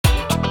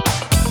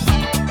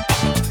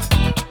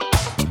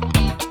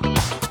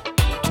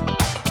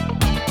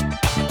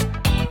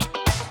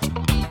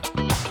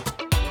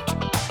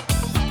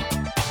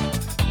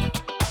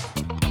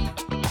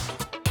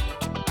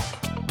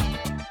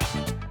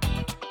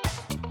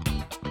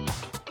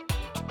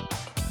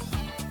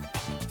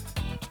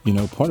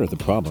Part of the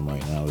problem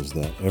right now is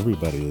that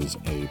everybody is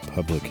a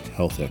public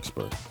health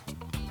expert.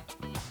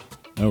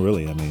 No,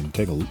 really. I mean,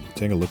 take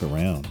a look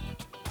around.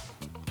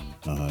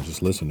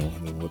 Just listen to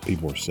what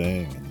people are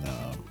saying,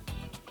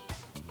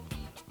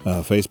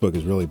 and Facebook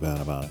is really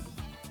bad about it.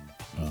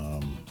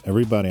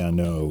 Everybody I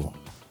know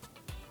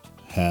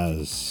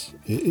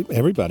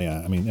everybody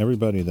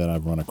that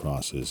I've run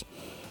across is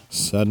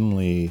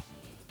suddenly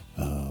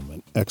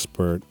an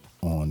expert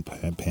on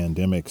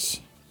pandemics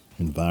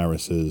and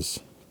viruses,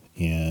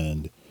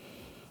 and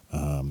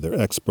they're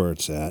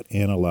experts at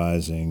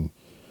analyzing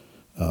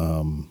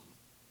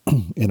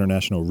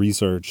international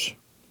research.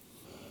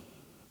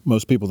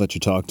 Most people that you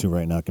talk to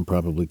right now can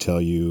probably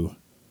tell you,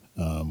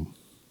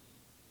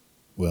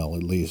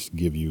 at least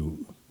give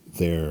you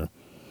their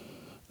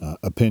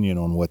opinion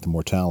on what the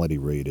mortality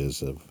rate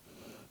is of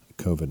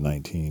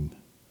COVID-19.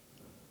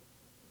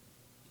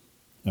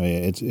 I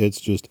mean,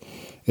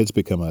 it's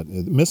become a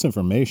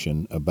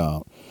misinformation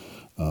about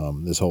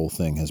this whole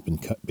thing has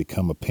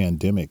become a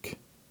pandemic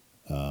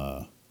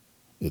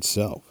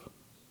itself.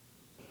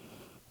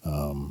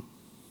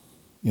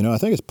 I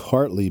think it's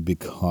partly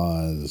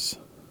because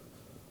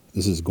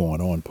this is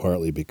going on,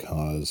 partly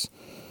because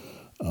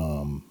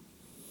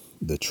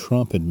the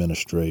Trump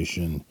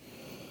administration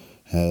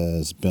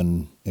has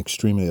been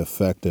extremely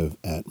effective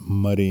at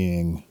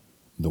muddying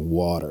the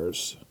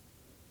waters.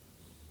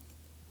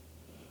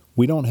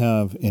 We don't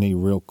have any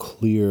real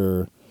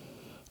clear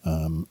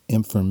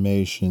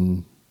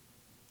information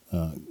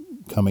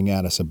coming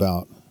at us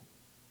about,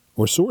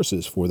 or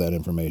sources for that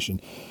information.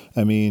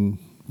 I mean,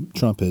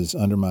 Trump has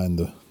undermined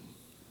the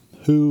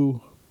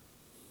WHO.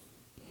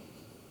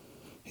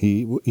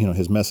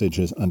 His message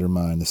has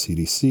undermined the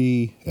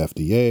CDC,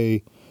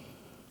 FDA,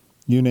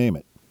 you name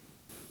it.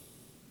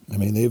 I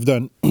mean, they've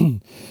done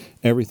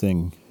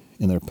everything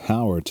in their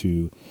power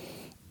to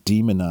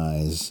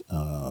demonize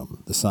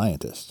the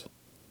scientist.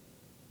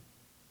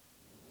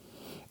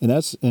 And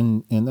that's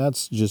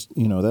just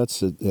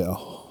that's a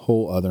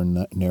whole other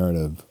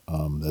narrative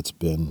that's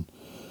been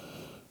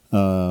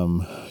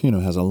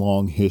has a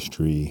long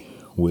history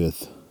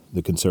with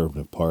the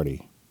Conservative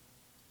Party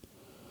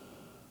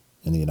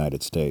in the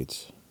United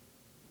States.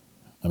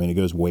 I mean, it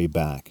goes way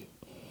back.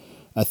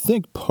 I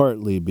think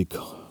partly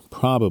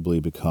probably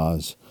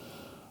because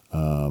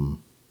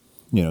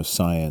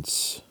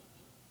science,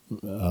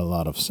 a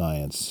lot of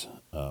science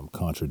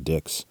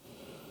contradicts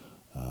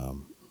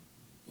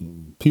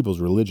people's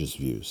religious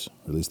views,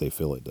 or at least they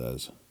feel it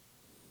does.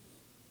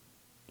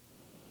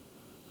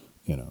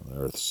 The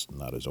Earth's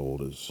not as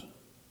old as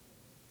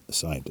the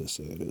scientists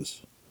say it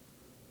is.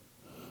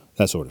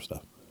 That sort of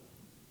stuff.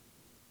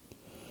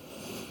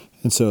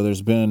 And so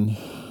there's been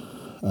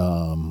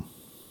a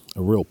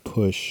real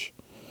push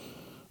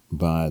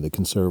by the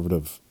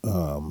Conservative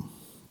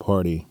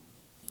Party,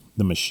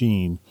 the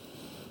machine,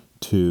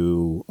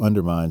 to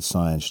undermine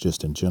science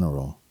just in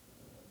general.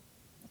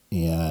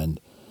 And,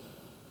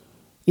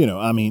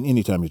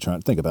 anytime you're trying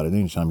to think about it,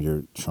 anytime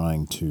you're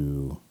trying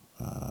to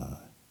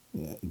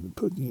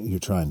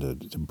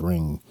to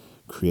bring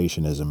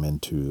creationism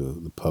into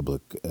the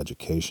public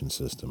education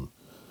system,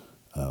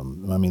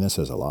 that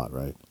says a lot,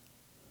 right?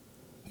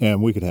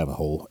 And we could have a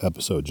whole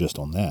episode just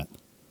on that.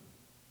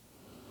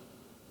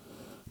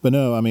 But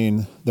no,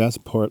 that's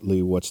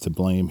partly what's to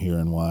blame here,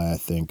 and why I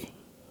think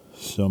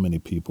so many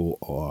people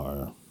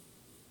are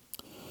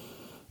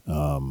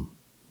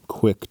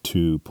quick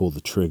to pull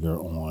the trigger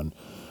on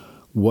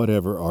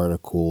whatever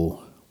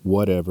article,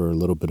 whatever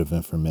little bit of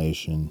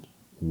information,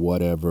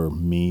 whatever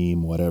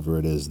meme, whatever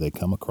it is they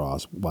come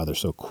across, why they're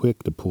so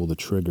quick to pull the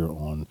trigger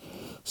on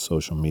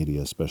social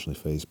media, especially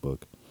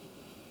Facebook.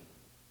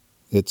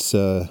 It's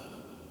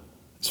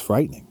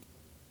frightening.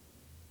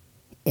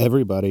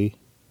 Everybody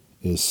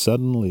is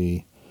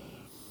suddenly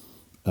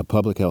a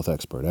public health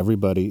expert.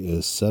 Everybody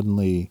is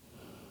suddenly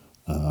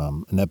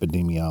an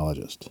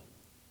epidemiologist.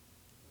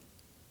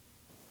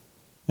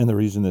 And the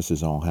reason this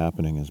is all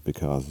happening is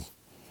because,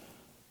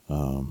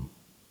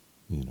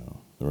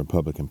 the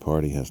Republican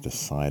Party has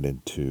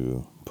decided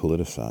to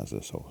politicize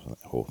this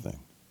whole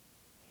thing.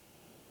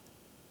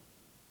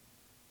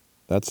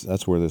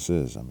 That's where this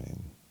is.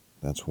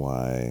 That's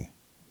why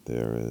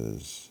there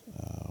is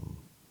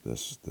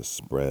this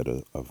spread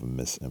of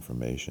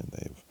misinformation.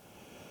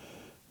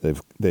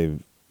 They've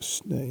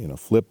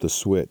flipped the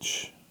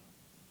switch.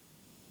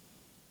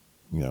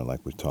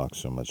 Like we talked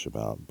so much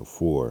about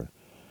before.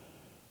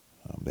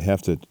 They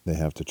have to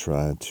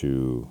try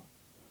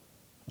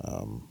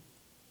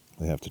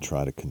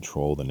to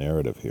control the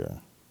narrative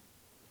here.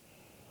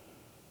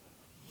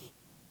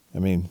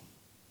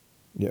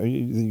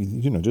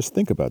 Just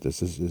think about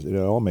this. It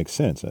all makes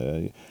sense.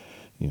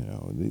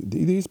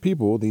 These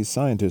people, these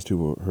scientists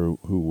who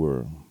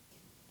were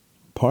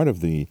part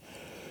of the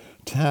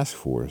task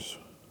force,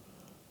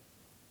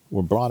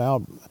 were brought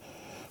out,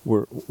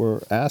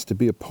 were asked to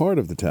be a part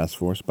of the task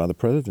force by the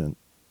president,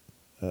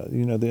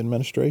 the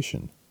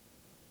administration.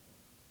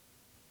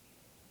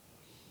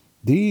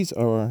 These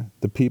are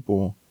the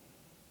people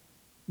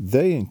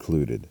they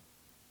included,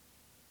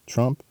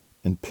 Trump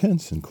and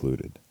Pence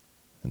included,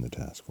 in the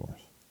task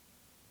force.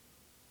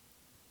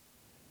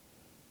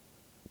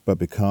 But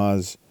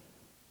because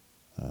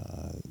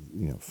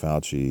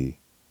Fauci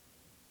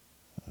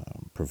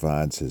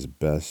provides his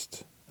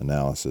best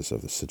analysis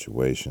of the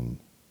situation,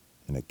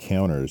 and it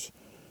counters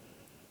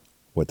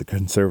what the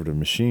conservative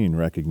machine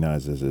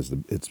recognizes as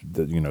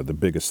the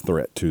biggest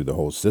threat to the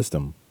whole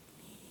system,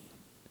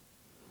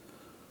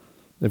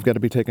 they've got to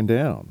be taken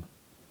down.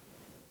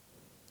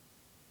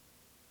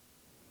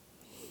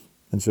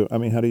 And so, I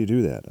mean, how do you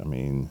do that? I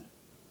mean,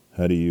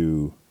 how do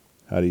you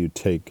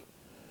take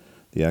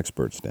the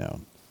experts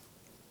down?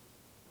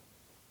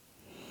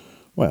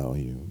 Well,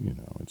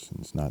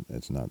 it's not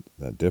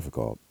that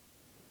difficult.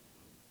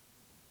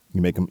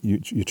 You make them.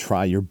 You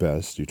try your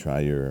best. You try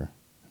your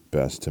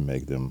best to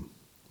make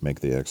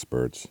the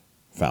experts,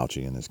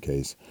 Fauci in this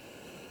case,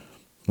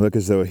 look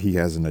as though he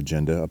has an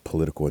agenda, a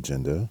political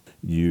agenda.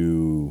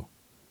 You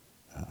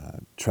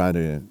try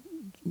to.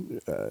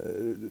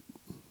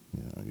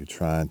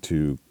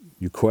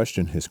 You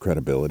question his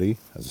credibility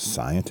as a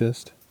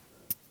scientist,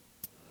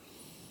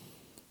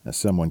 as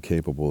someone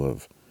capable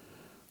of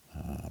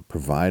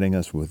providing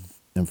us with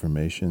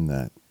information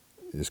that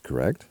is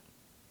correct.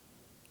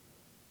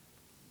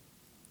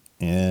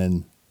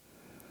 And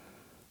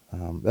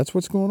that's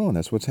what's going on.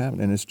 That's what's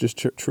happening. And it's just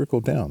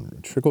trickled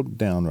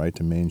down right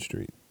to Main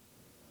Street.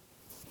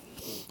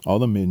 All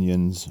the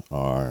minions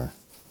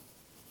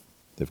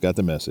they've got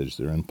the message,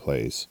 they're in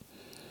place.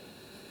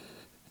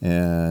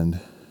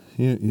 And,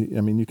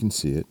 you can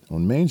see it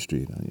on Main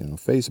Street,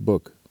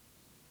 Facebook,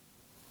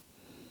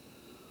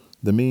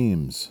 the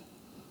memes,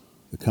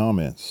 the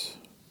comments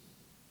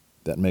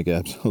that make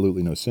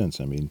absolutely no sense.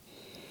 I mean,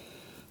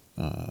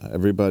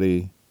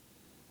 everybody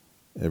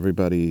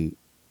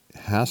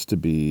has to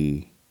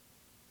be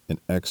an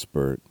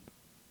expert,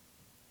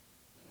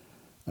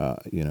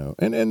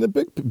 and the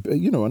big,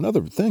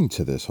 another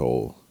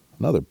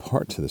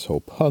part to this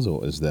whole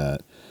puzzle is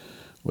that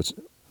what's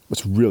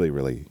really,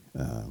 really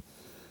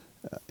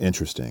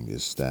interesting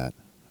is that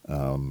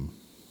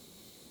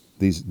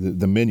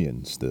the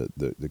minions,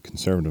 the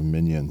conservative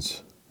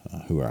minions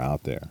who are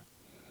out there,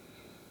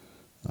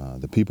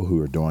 the people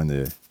who are doing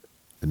the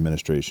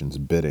administration's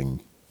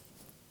bidding,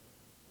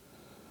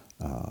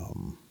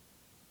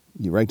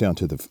 right down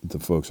to the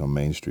folks on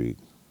Main Street,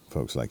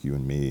 folks like you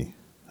and me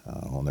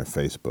on their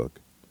Facebook,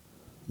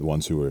 the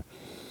ones who are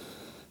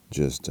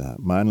just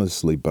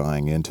mindlessly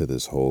buying into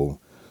this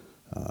whole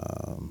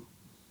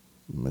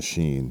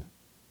machine.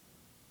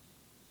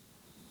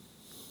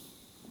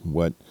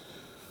 What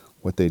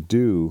they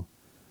do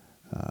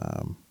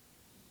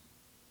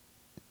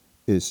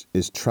is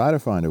try to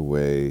find a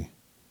way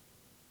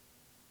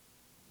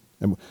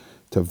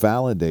to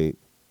validate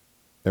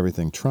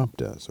everything Trump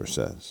does or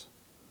says.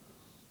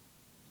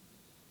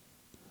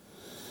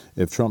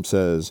 If Trump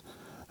says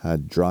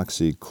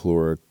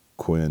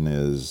hydroxychloroquine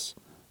is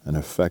an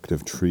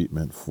effective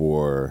treatment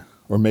for,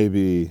 or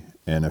maybe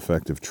an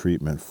effective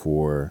treatment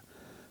for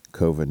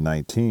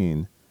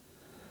COVID-19,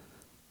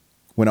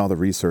 when all the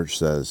research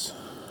says,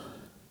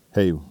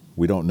 hey,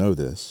 we don't know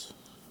this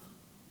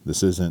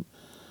isn't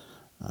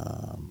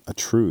a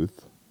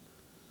truth,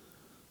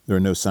 there are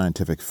no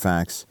scientific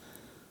facts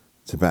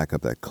to back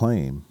up that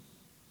claim.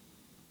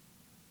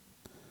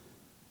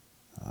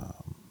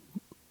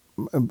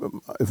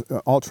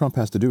 All Trump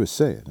has to do is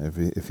say it.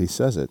 If he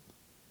says it,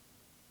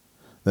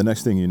 the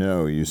next thing you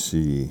know, you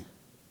see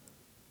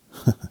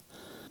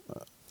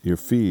your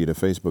feed, a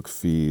Facebook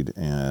feed,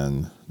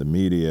 and the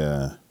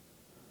media,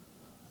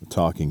 the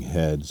talking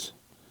heads,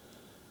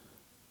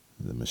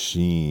 the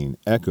machine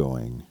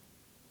echoing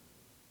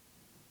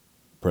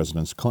the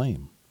president's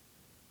claim,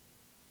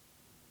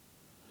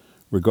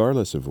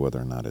 regardless of whether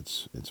or not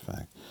it's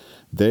fact.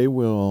 They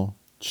will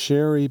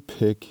cherry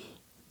pick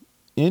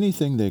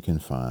anything they can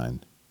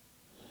find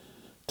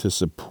to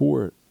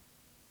support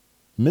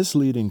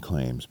misleading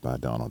claims by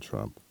Donald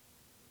Trump,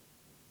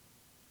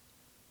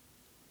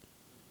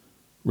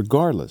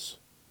 regardless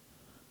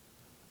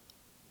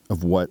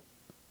of what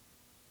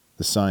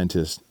the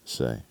scientists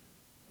say.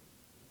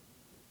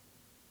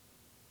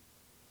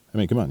 I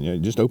mean, come on,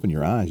 just open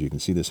your eyes. You can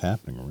see this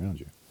happening around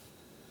you.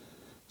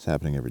 It's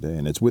happening every day.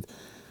 And it's with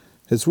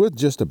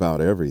just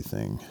about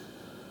everything.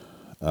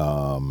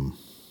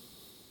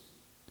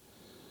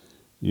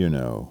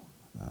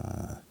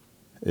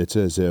 It's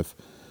as if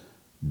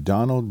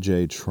Donald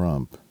J.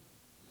 Trump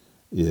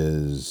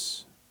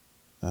is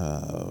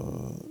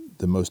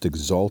the most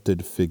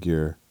exalted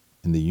figure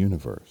in the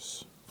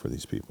universe for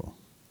these people.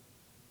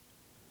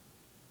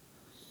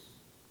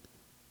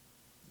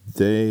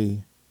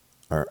 They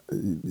are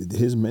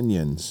his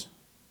minions.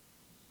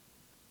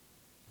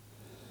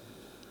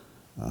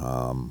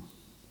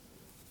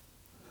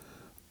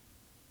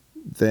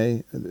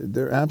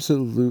 They're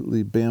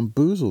absolutely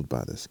bamboozled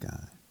by this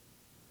guy.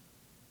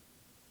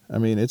 I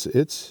mean, it's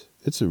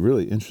a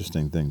really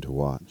interesting thing to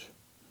watch,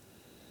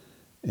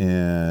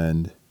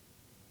 and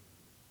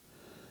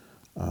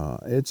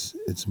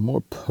it's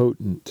more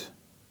potent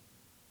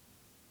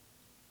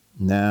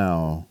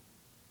now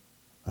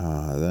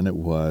than it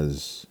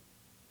was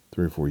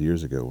 3 or 4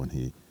 years ago when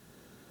he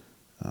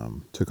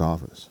took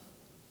office.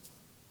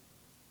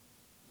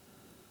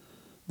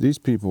 These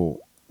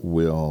people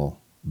will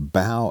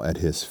bow at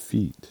his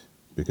feet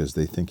because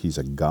they think he's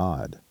a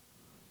god.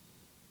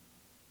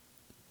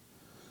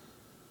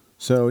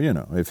 So,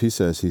 if he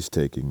says he's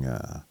taking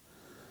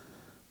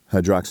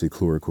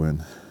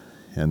hydroxychloroquine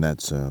and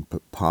that's a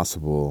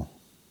possible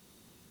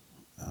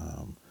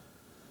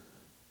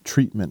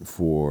treatment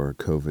for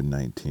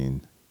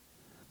COVID-19,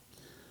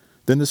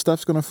 then the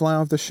stuff's going to fly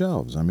off the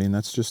shelves. I mean,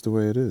 that's just the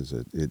way it is.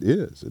 It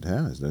is. It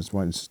has. That's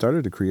why it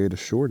started to create a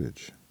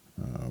shortage.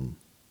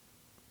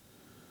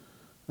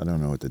 I don't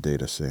know what the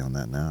data say on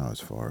that now as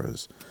far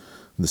as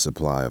the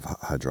supply of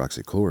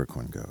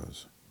hydroxychloroquine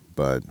goes.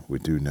 But we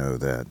do know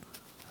that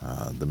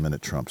the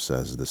minute Trump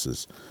says this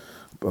is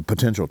a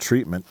potential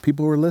treatment,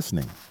 people are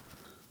listening.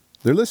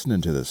 They're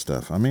listening to this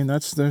stuff. I mean,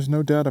 there's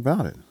no doubt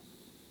about it.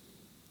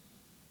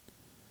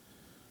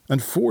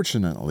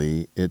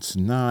 Unfortunately, it's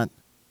not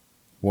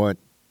what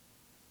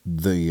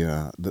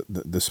the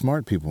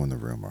smart people in the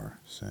room are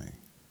saying.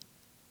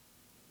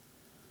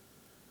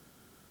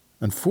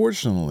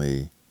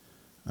 Unfortunately,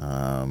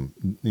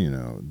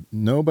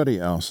 nobody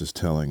else is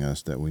telling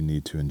us that we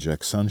need to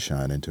inject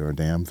sunshine into our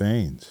damn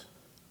veins.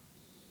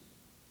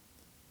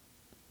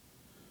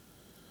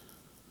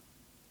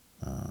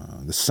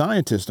 The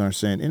scientists aren't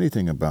saying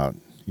anything about,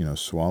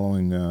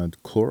 swallowing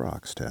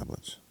Clorox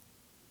tablets.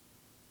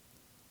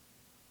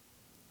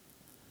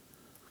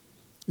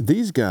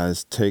 These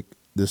guys take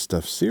this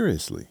stuff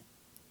seriously.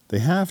 They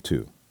have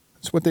to.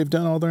 It's what they've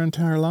done all their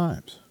entire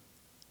lives.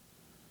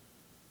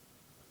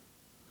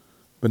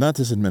 But not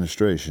this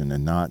administration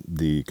and not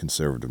the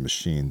conservative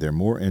machine. They're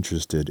more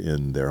interested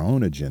in their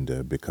own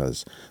agenda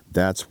because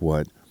that's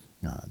what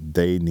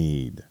they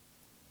need.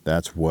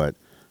 That's what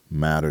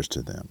matters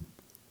to them.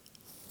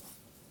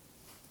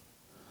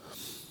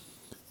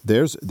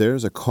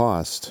 There's a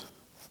cost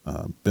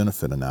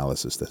benefit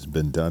analysis that's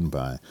been done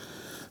by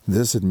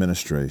this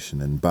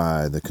administration and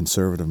by the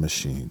conservative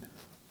machine.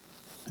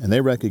 And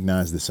they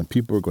recognize that some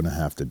people are going to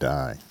have to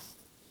die.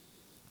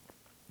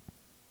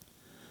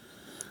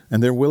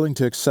 And they're willing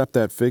to accept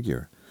that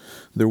figure.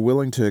 They're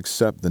willing to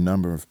accept the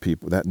number of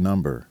people, that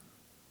number,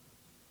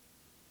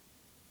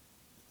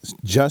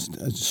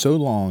 just so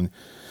long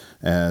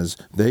as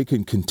they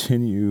can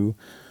continue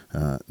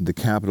the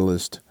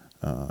capitalist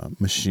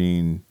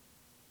machine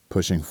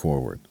pushing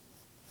forward.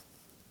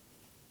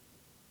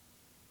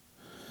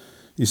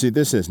 You see,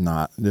 this has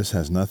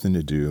nothing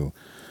to do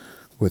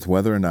with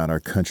whether or not our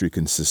country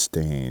can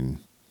sustain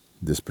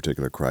this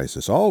particular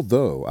crisis.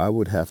 Although I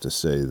would have to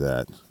say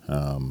that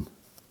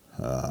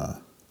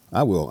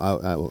I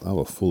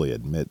will fully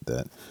admit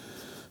that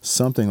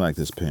something like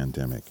this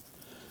pandemic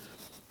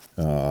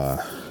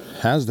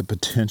has the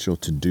potential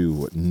to do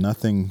what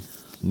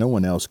no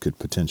one else could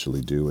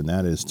potentially do, and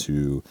that is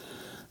to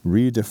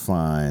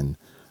redefine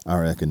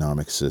our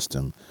economic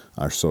system,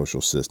 our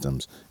social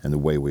systems, and the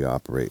way we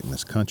operate in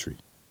this country.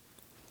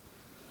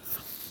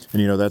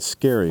 And that's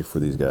scary for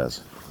these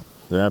guys.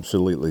 They're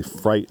absolutely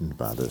frightened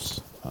by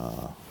this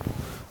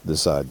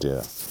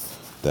idea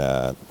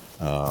that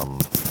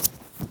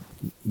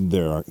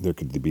there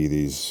could be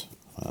these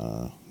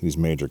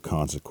major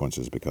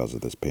consequences because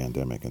of this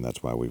pandemic, and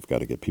that's why we've got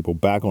to get people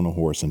back on the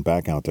horse and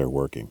back out there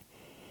working.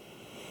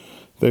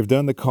 They've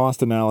done the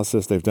cost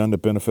analysis, they've done the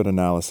benefit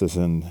analysis,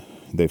 and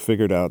they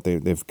figured out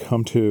they've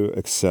come to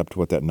accept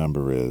what that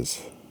number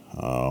is.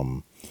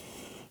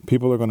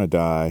 People are going to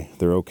die.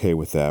 They're okay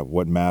with that.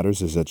 What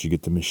matters is that you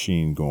get the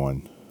machine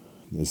going,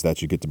 is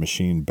that you get the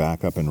machine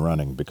back up and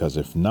running, because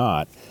if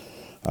not,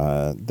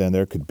 then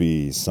there could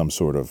be some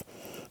sort of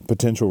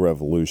potential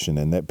revolution,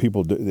 and that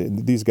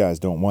these guys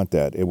don't want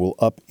that. It will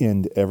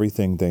upend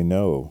everything they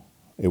know.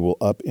 It will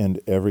upend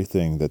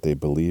everything that they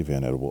believe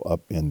in. It will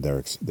upend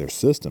their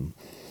system,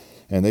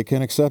 and they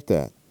can't accept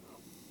that.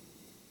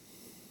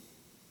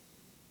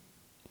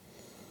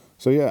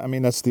 So yeah, I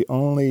mean, that's the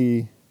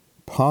only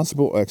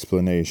possible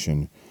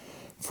explanation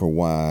for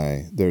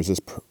why there's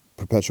this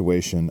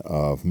perpetuation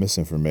of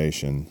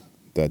misinformation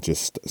that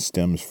just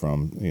stems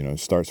from,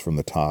 starts from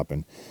the top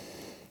and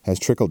has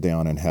trickled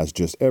down and has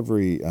just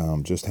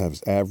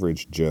has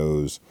average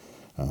Joes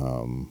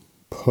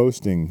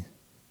posting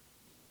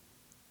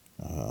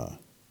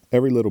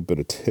every little bit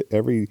of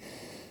every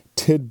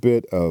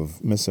tidbit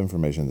of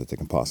misinformation that they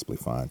can possibly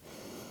find.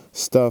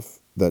 Stuff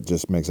that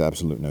just makes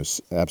absolutely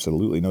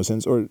no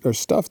sense, or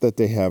stuff that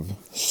they have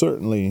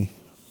certainly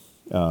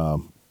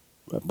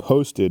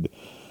posted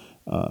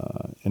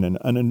in an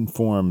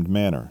uninformed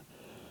manner.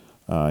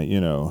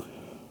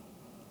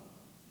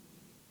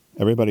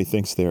 Everybody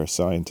thinks they're a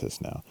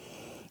scientist now.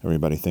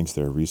 Everybody thinks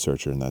they're a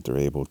researcher and that they're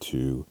able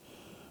to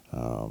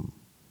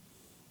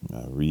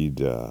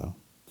read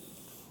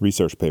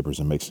research papers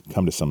and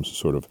come to some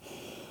sort of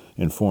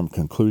informed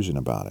conclusion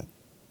about it.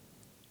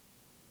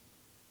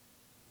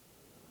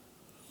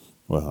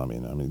 Well, I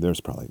mean, there's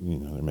probably,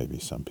 there may be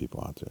some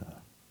people out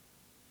there.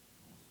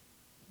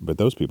 But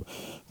those people,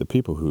 the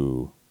people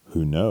who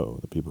know,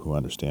 the people who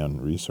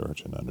understand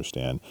research and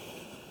understand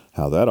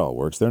how that all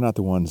works. They're not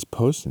the ones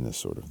posting this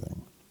sort of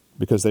thing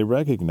because they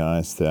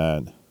recognize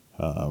that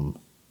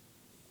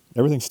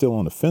everything's still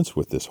on the fence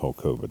with this whole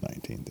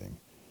COVID-19 thing.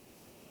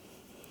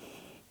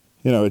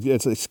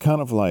 It's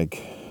kind of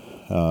like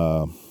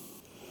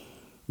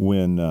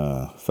when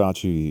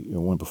Fauci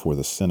went before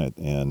the Senate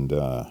and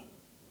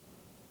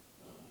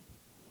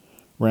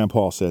Rand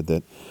Paul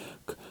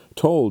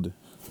told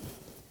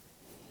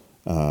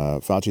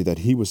Fauci that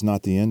he was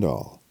not the end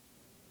all.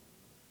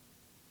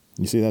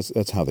 You see,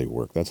 that's how they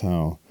work. That's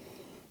how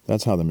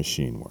the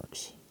machine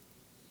works.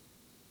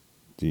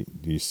 Do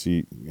you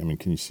see? I mean,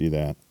 can you see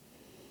that?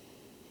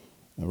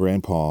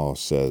 Rand Paul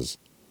says,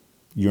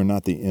 "You're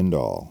not the end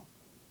all."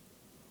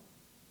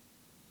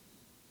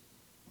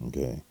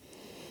 Okay,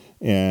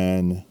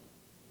 and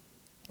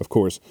of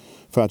course,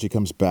 Fauci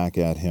comes back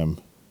at him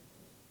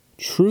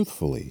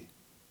truthfully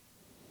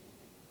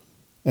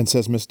and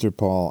says, "Mr.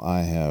 Paul,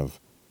 I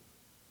have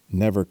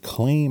never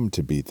claimed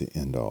to be the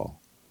end all."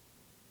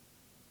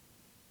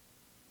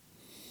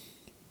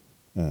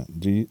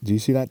 Do you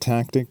see that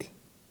tactic?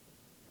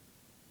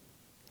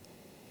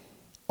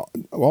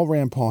 All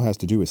Rand Paul has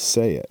to do is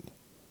say it.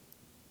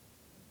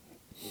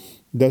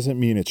 Doesn't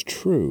mean it's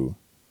true.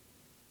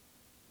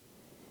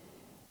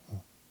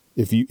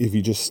 If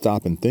you just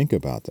stop and think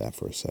about that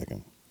for a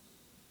second.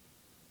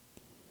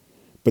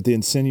 But the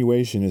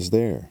insinuation is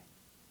there.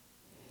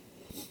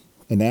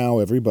 And now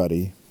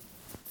everybody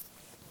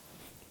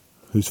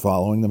who's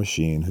following the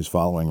machine, who's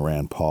following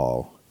Rand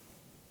Paul,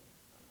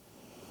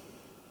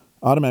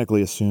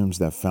 automatically assumes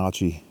that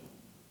Fauci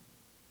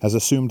has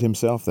assumed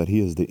himself that he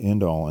is the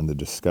end-all in the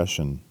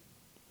discussion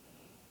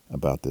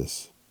about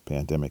this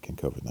pandemic and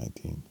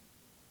COVID-19.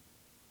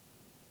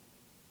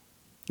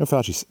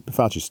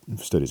 Fauci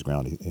stood his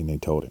ground, and they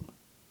told him.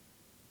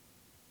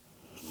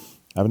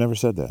 I've never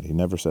said that. He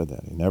never said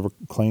that. He never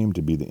claimed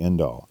to be the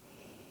end-all.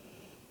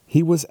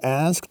 He was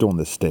asked on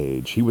the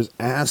stage. He was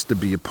asked to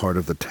be a part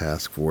of the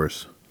task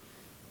force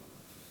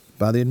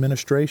by the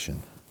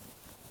administration.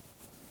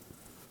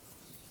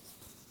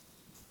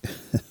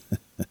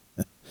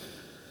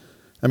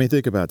 I mean,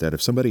 think about that.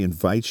 If somebody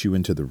invites you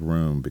into the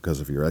room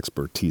because of your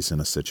expertise in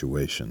a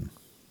situation,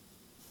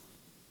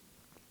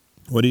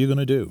 what are you going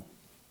to do?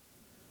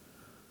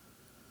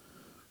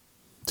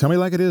 Tell me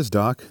like it is,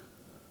 doc.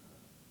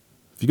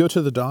 If you go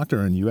to the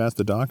doctor and you ask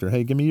the doctor,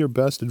 "Hey, give me your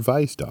best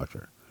advice,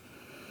 doctor,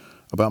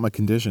 about my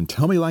condition,"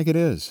 tell me like it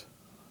is.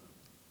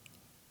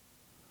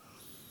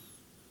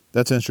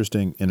 That's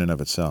interesting in and of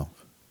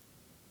itself.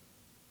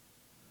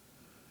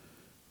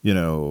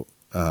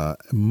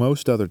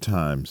 Most other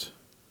times,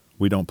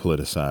 we don't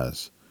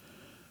politicize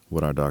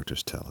what our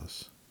doctors tell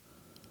us.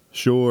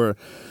 Sure,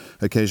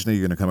 occasionally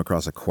you're going to come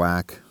across a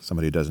quack,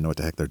 somebody who doesn't know what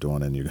the heck they're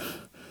doing, and you're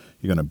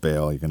going to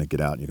bail, you're going to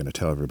get out, and you're going to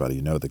tell everybody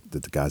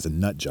that the guy's a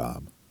nut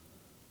job.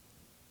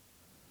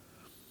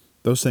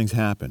 Those things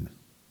happen.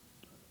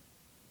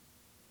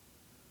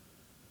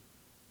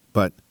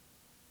 But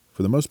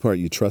for the most part,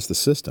 you trust the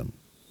system.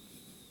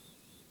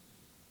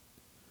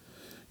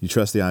 You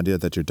trust the idea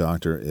that your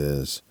doctor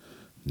is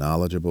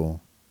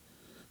knowledgeable,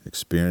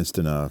 experienced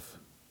enough,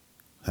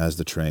 has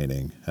the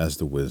training, has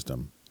the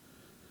wisdom,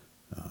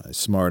 is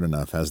smart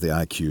enough, has the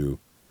IQ,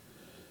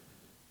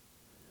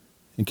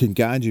 and can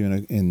guide you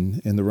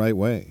in the right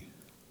way.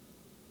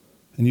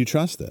 And you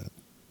trust that.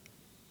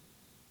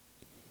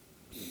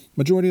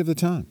 Majority of the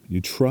time,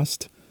 you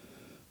trust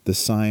the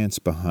science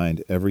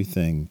behind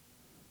everything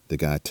the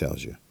guy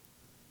tells you.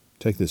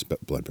 Take this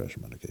blood pressure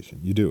medication.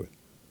 You do it.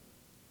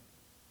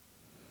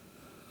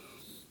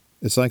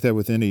 It's like that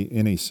with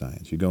any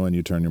science. You go in,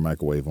 you turn your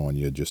microwave on,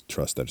 you just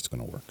trust that it's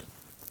going to work.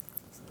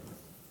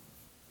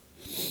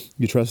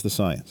 You trust the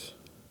science.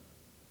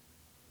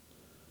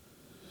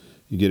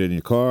 You get in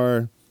your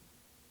car,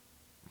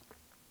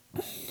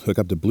 hook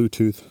up to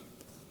Bluetooth,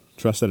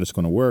 trust that it's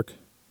going to work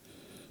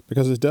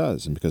because it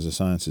does and because the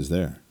science is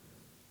there.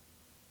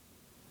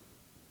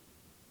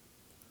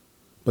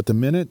 But the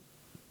minute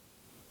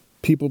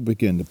people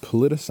begin to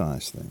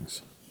politicize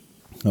things,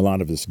 a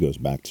lot of this goes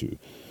back to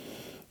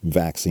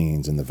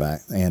vaccines and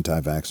the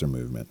anti-vaxxer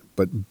movement.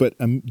 But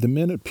the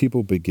minute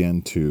people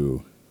begin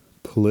to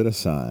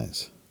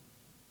politicize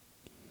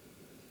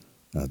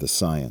the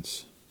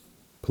science,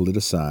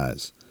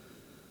 politicize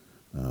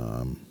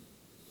the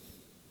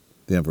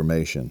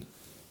information,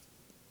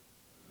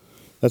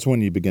 that's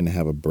when you begin to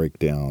have a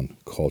breakdown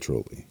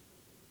culturally.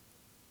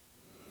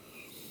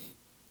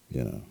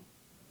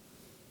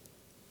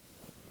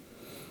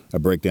 A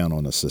breakdown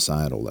on a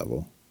societal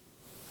level.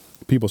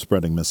 People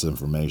spreading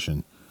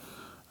misinformation.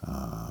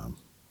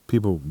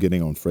 People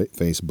getting on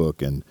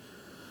Facebook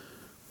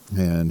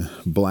and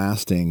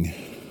blasting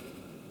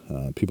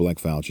people like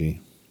Fauci.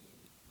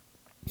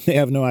 They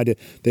have no idea.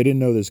 They didn't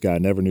know this guy,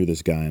 never knew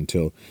this guy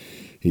until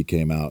he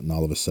came out, and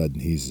all of a sudden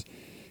he's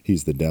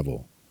the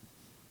devil.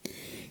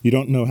 You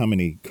don't know how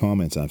many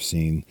comments I've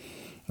seen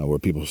where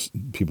people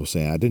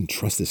say, "I didn't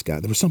trust this guy.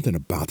 There was something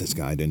about this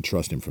guy. I didn't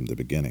trust him from the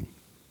beginning."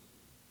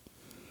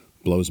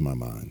 Blows my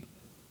mind.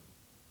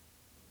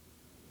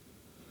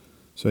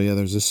 So yeah,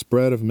 there's a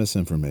spread of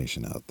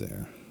misinformation out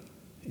there.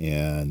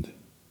 And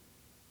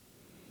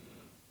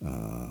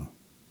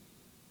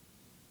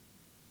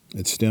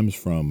it stems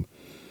from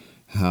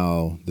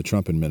how the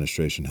Trump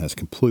administration has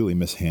completely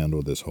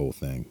mishandled this whole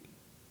thing.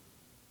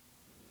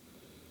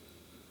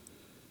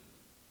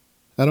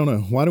 I don't know.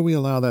 Why do we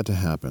allow that to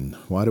happen?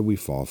 Why do we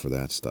fall for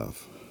that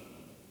stuff?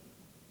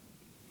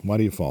 Why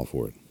do you fall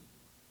for it?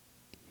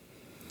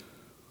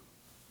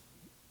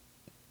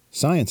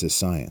 Science is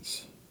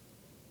science.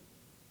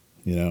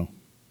 You know?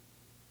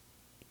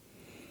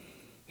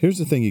 Here's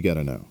the thing you got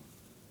to know.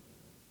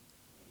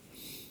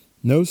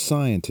 No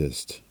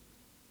scientist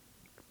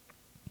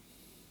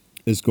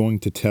is going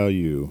to tell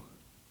you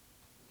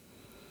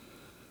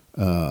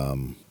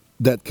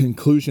that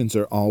conclusions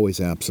are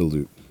always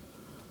absolute.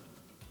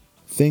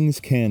 Things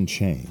can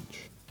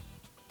change.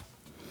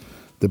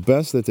 The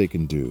best that they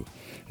can do,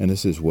 and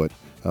this is what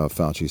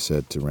Fauci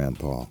said to Rand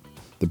Paul,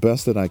 the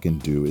best that I can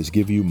do is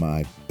give you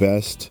my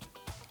best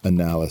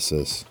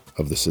analysis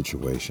of the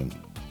situation,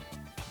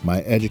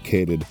 my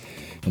educated,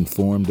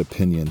 informed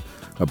opinion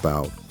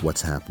about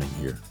what's happening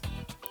here.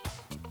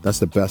 That's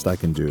the best I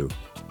can do.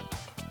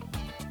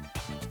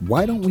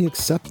 Why don't we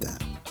accept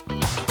that?